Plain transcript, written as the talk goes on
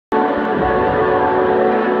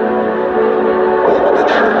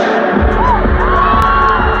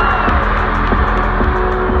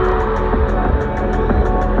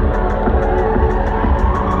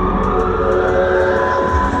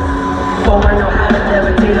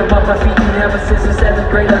levitate above my feet. And ever since the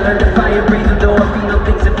 7th grade I learned to fire breathe. Though I feel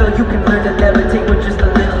things that feel, you can learn to levitate with just a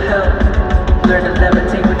little help. Learn to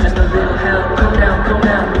levitate with just a little help. Calm down, calm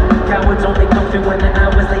down. Cowards only come through when the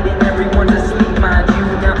hour's late and everyone's asleep, mind you.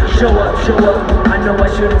 Now show up, show up. I know I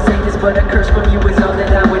shouldn't say this, but a curse from you is all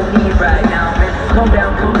that I would need right now, man. Calm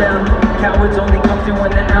down, calm down. Cowards only come through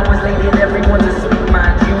when the hour's late and everyone's asleep,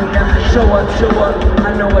 mind you. Now show up, show up.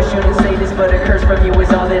 I know I shouldn't say this, but a curse from you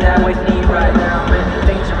is all that I would need right now, man.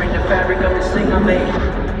 Danger in the fabric of this thing I made.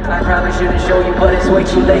 I probably shouldn't show you, but it's way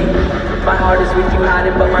too late. My heart is with you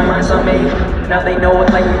hiding, but my mind's on me. Now they know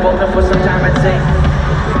it like we both know for some time, I'd say.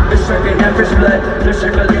 They're serving average blood, they're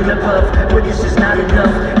circling the puff. But this is not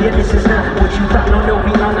enough, yeah, this is not what you thought. No,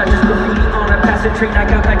 we are not just graffiti on a passing train. I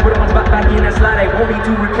got back, put on spot back in that slide. I won't need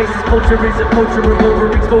to replace this culture, is a poacher of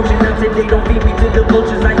overexposure. Now today don't feed me to the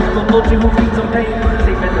vultures. I am a vulture who feeds on pain.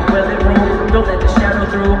 Safe in the well-lit room, don't let the shadow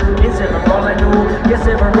through. It's ever all I knew, yes,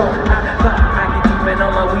 ever all I thought. I can keep it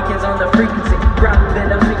on my weekends on the frequency. Ground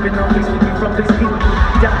that I'm sleeping on, please keep me from please keep me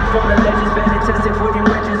down from the ledges, better tested wooden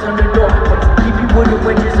wedges under door. Keep you wooden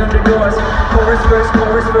wedges under doors. Chorus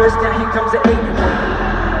verse, now here comes the 8.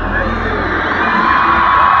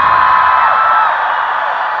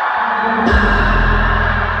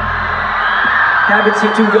 Habits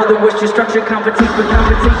here to go the worst, your structure compensates, but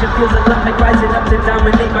compensation feels a lot like rising up to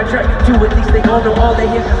dominate. My track to at least they all know all they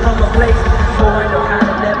hear from a place. Oh, I know how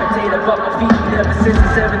to levitate above my feet. Ever since the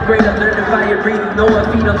 7th grade I learned to fire breathing. Though I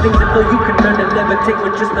feed on things that feel, you can learn to levitate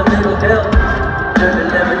with just a little help. Learn to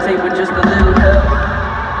levitate with just a little help.